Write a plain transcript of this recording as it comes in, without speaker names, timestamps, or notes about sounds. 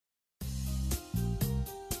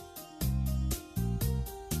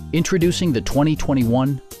Introducing the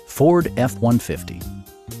 2021 Ford F-150.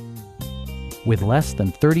 With less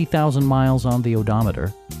than 30,000 miles on the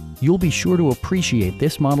odometer, you'll be sure to appreciate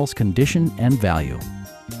this model's condition and value.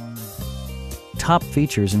 Top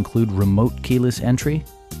features include remote keyless entry,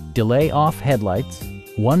 delay-off headlights,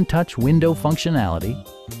 one-touch window functionality,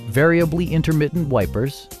 variably intermittent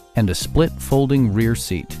wipers, and a split folding rear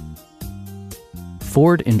seat.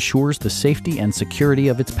 Ford ensures the safety and security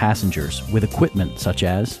of its passengers with equipment such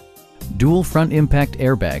as dual front impact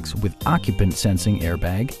airbags with occupant sensing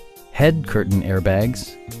airbag, head curtain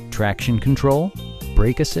airbags, traction control,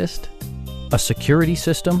 brake assist, a security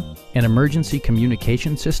system, an emergency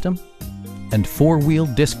communication system, and four-wheel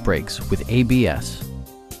disc brakes with ABS.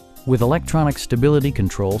 With electronic stability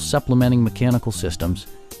control supplementing mechanical systems,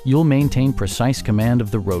 you'll maintain precise command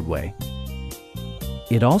of the roadway.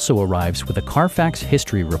 It also arrives with a Carfax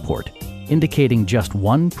history report, indicating just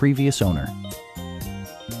one previous owner.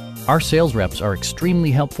 Our sales reps are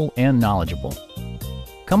extremely helpful and knowledgeable.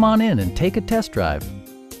 Come on in and take a test drive.